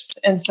layers.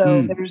 And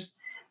so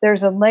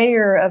there's a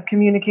layer of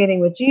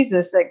communicating with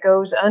Jesus that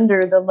goes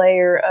under the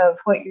layer of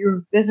what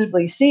you're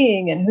visibly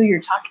seeing and who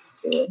you're talking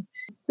to.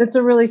 It's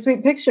a really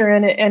sweet picture,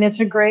 and it's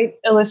a great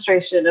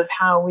illustration of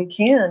how we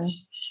can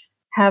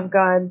have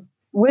God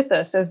with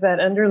us as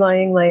that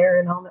underlying layer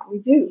in all that we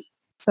do.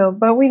 So,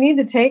 but we need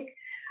to take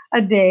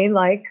a day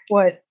like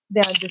what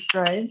Dad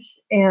describes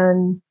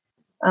and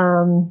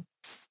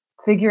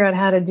figure out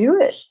how to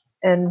do it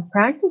and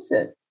practice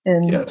it.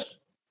 And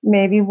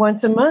maybe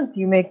once a month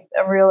you make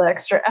a real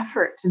extra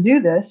effort to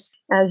do this.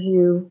 As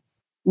you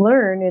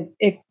learn,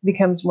 it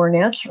becomes more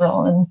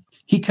natural. And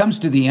he comes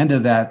to the end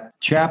of that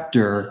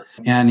chapter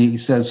and he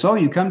says, so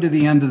you come to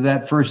the end of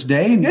that first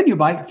day, and then you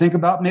might think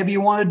about maybe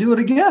you want to do it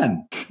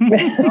again.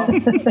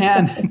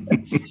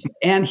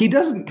 And he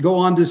doesn't go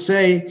on to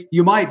say,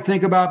 you might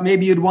think about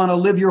maybe you'd want to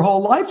live your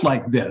whole life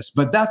like this.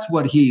 But that's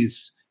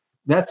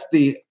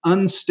the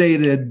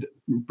unstated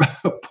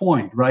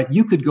point, right?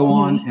 You could go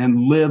on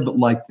and live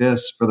like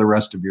this for the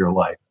rest of your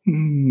life.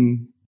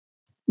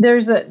 There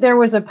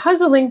was a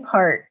puzzling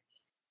part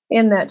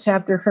in that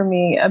chapter for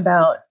me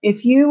about,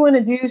 if you want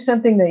to do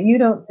something that you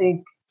don't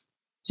think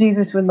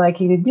Jesus would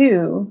like you to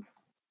do,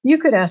 you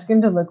could ask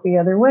him to look the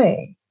other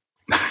way.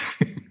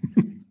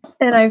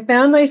 And I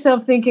found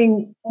myself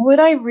thinking, would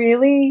I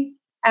really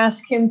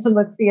ask him to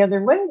look the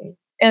other way?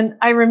 And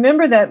I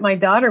remember that my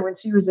daughter, when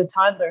she was a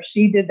toddler,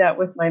 she did that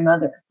with my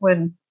mother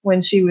when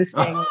she was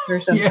staying with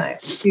her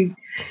sometimes. Yes.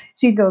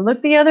 She'd go,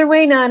 look the other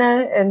way,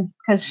 Nana, and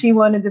because she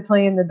wanted to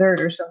play in the dirt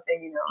or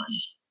something,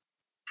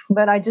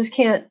 But I just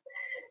can't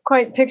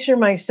quite picture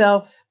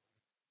myself,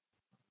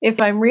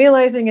 if I'm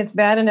realizing it's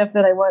bad enough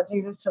that I want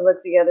Jesus to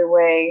look the other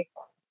way,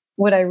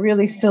 would I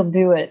really still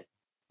do it,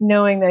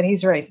 knowing that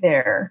he's right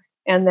there,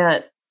 and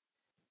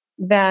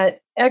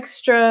that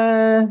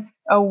extra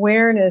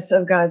awareness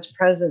of God's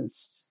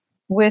presence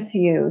with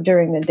you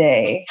during the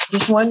day?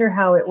 Just wonder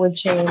how it would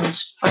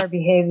change our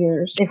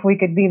behaviors if we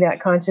could be that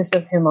conscious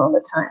of him all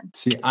the time.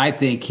 See, I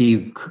think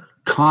he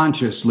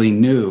consciously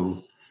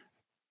knew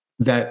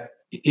that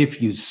if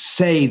you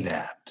say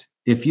that,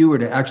 if you were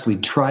to actually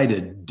try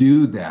to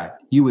do that,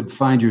 you would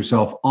find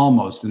yourself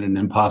almost in an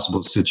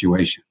impossible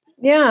situation.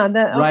 Yeah.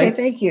 Right? Okay.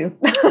 Thank you.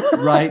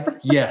 Right?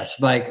 Yes.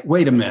 Like,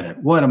 wait a minute.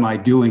 What am I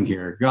doing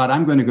here? God,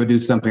 I'm going to go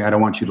do something I don't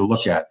want you to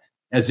look at,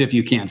 as if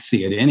you can't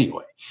see it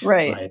anyway.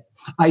 Right.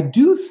 I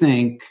do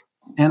think,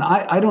 and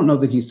I don't know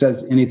that he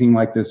says anything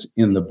like this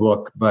in the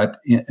book, but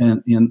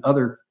in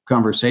other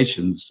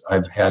conversations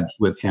I've had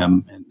with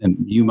him, and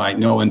you might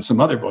know in some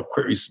other book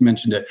where he's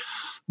mentioned it.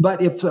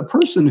 But if a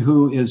person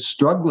who is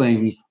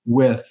struggling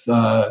with,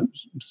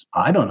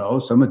 I don't know,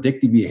 some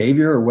addictive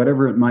behavior or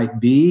whatever it might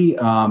be,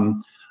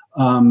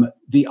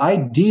 the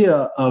idea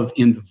of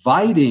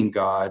inviting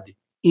God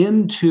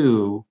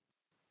into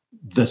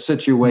the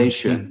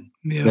situation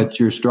that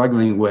you're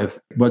struggling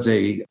with was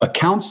a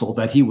counsel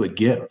that he would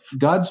give.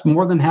 God's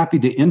more than happy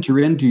to enter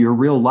into your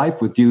real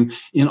life with you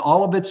in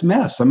all of its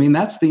mess. I mean,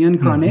 that's the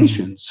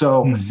incarnation.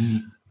 So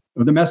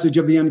the message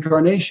of the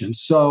incarnation.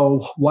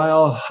 So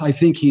while I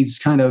think he's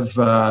kind of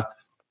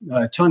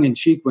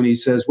tongue-in-cheek when he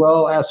says,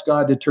 well, ask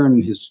God to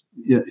turn his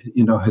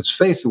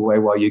face away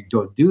while you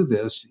do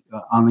this,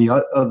 on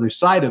the other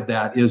side of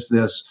that is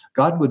this: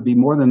 God would be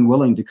more than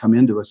willing to come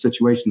into a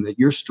situation that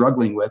you're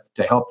struggling with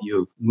to help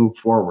you move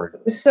forward.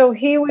 So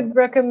he would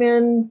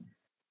recommend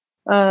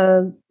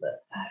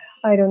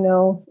I don't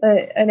know,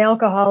 an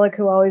alcoholic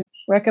who always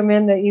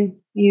recommend that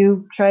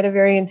you try to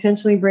very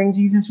intentionally bring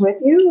Jesus with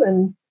you,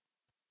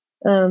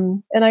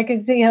 and I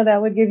can see how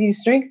that would give you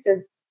strength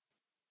to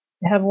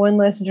have one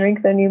less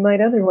drink than you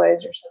might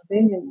otherwise, or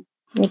something, and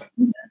let's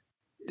do that.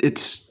 It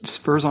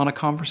spurs on a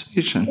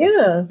conversation.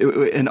 Yeah.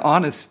 An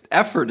honest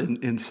effort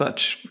in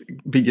such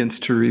begins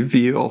to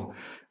reveal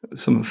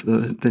some of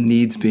the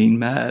needs being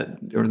met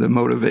or the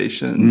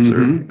motivations.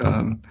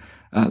 Mm-hmm.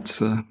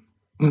 Or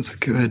that's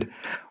good.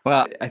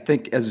 Well, I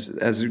think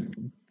as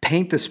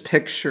paint this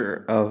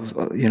picture of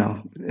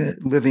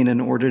living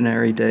an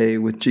ordinary day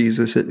with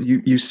Jesus,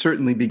 you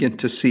certainly begin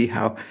to see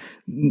how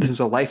this is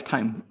a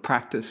lifetime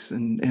practice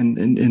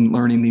in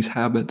learning these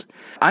habits.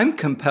 I'm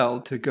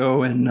compelled to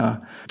go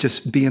and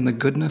just be in the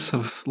goodness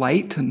of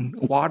light and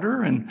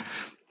water and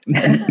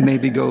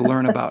maybe go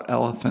learn about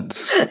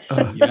elephants.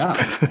 Yeah,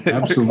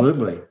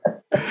 absolutely.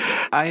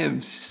 I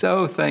am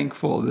so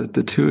thankful that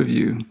the two of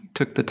you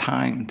took the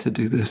time to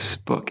do this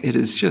book. It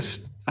is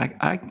just,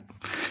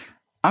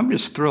 I'm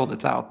just thrilled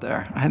it's out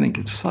there. I think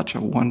it's such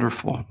a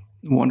wonderful,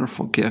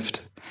 wonderful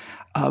gift.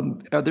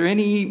 Are there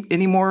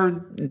any more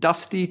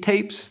dusty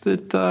tapes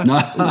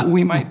that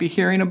we might be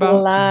hearing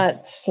about?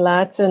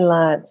 Lots and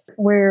lots.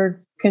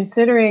 We're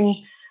considering,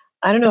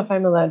 I don't know if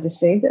I'm allowed to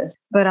say this,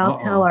 but I'll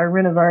tell our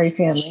Renovari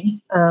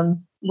family.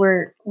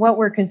 What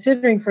we're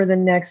considering for the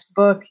next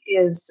book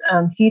is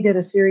he did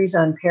a series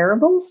on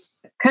parables.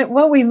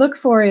 What we look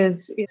for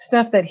is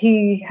stuff that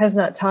he has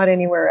not taught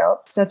anywhere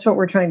else. That's what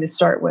we're trying to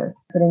start with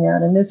putting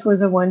out. And this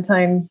was a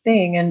one-time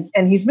thing.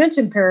 And he's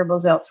mentioned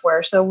parables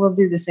elsewhere. So we'll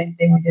do the same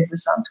thing we did with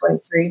Psalm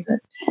 23. But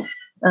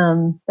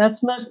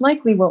that's most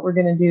likely what we're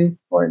going to do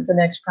for the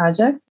next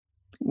project.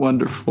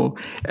 Wonderful.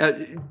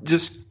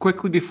 Just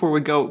quickly before we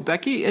go,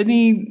 Becky,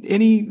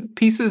 any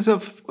pieces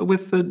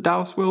with the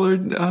Dallas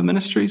Willard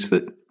Ministries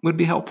that would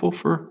be helpful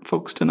for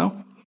folks to know?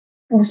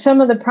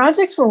 Some of the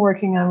projects we're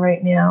working on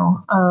right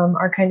now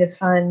are kind of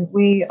fun.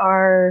 We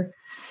are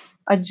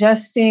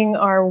adjusting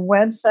our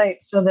website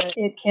so that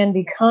it can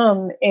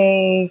become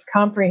a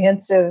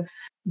comprehensive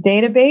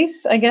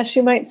database, I guess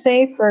you might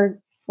say, for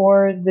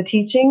the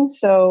teaching.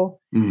 So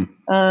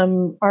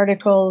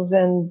articles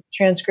and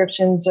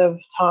transcriptions of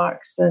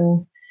talks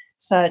and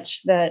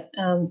such that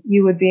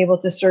you would be able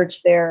to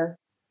search there,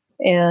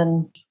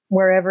 and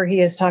wherever he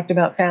has talked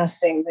about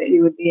fasting, that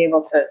you would be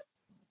able to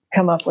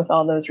come up with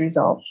all those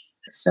results.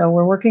 So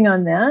we're working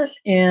on that.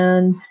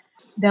 And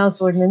Dallas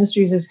Willard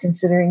Ministries is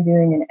considering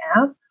doing an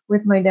app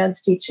with my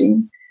dad's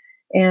teaching.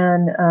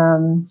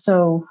 And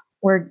so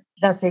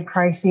that's a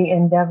pricey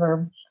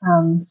endeavor.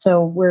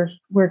 So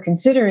we're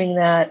considering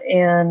that,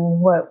 and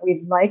what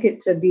we'd like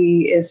it to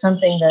be is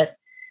something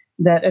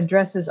that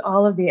addresses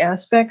all of the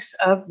aspects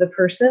of the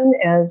person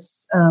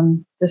as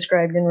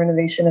described in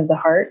Renovation of the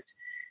Heart.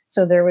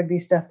 So there would be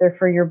stuff there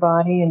for your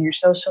body and your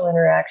social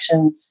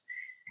interactions,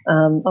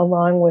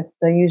 along with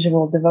the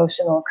usual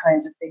devotional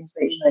kinds of things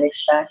that you might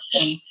expect.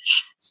 And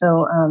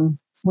so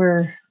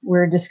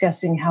we're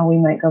discussing how we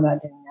might go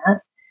about doing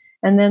that.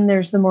 And then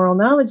there's the Moral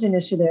Knowledge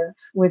Initiative,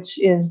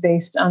 which is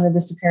based on the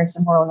disappearance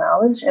of moral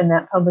knowledge and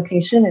that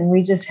publication. And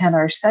we just had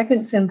our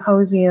second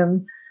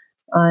symposium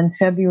on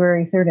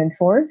February 3rd and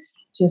 4th,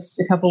 just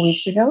a couple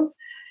weeks ago,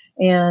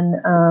 and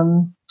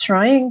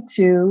trying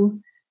to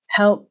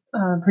help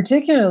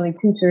particularly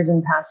teachers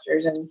and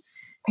pastors and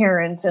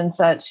parents and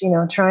such,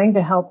 trying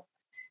to help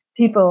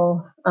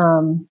people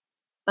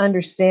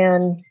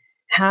understand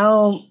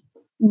how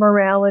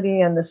morality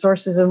and the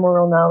sources of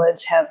moral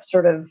knowledge have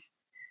sort of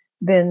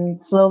been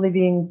slowly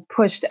being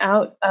pushed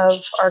out of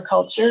our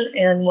culture,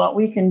 and what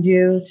we can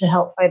do to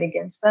help fight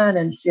against that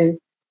and to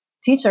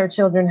teach our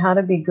children how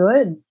to be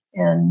good,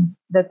 and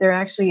that there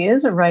actually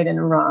is a right and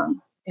a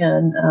wrong,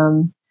 and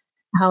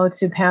how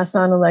to pass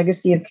on a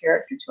legacy of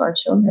character to our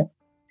children.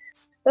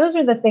 Those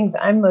are the things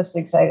I'm most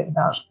excited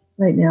about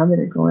right now that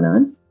are going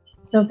on.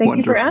 So thank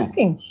you for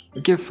asking.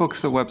 Give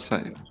folks the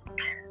website.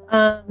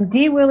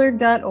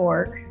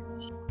 dwillard.org.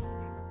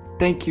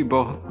 Thank you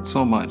both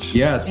so much.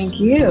 Yes. Thank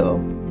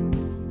you.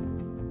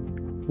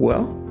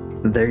 Well,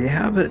 there you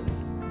have it.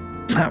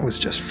 That was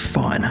just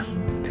fun.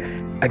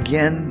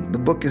 Again, the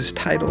book is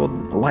titled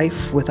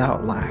Life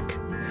Without Lack.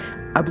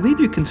 I believe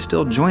you can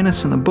still join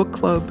us in the book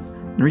club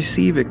and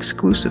receive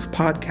exclusive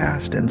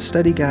podcast and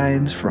study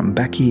guides from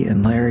Becky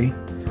and Larry.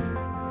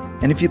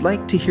 And if you'd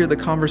like to hear the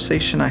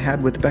conversation I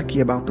had with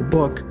Becky about the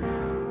book,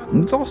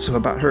 it's also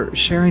about her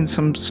sharing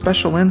some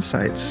special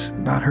insights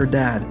about her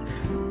dad.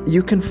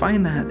 You can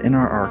find that in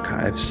our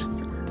archives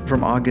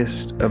from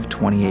August of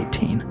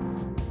 2018.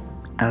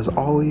 As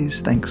always,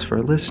 thanks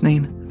for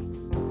listening.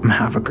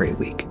 Have a great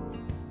week.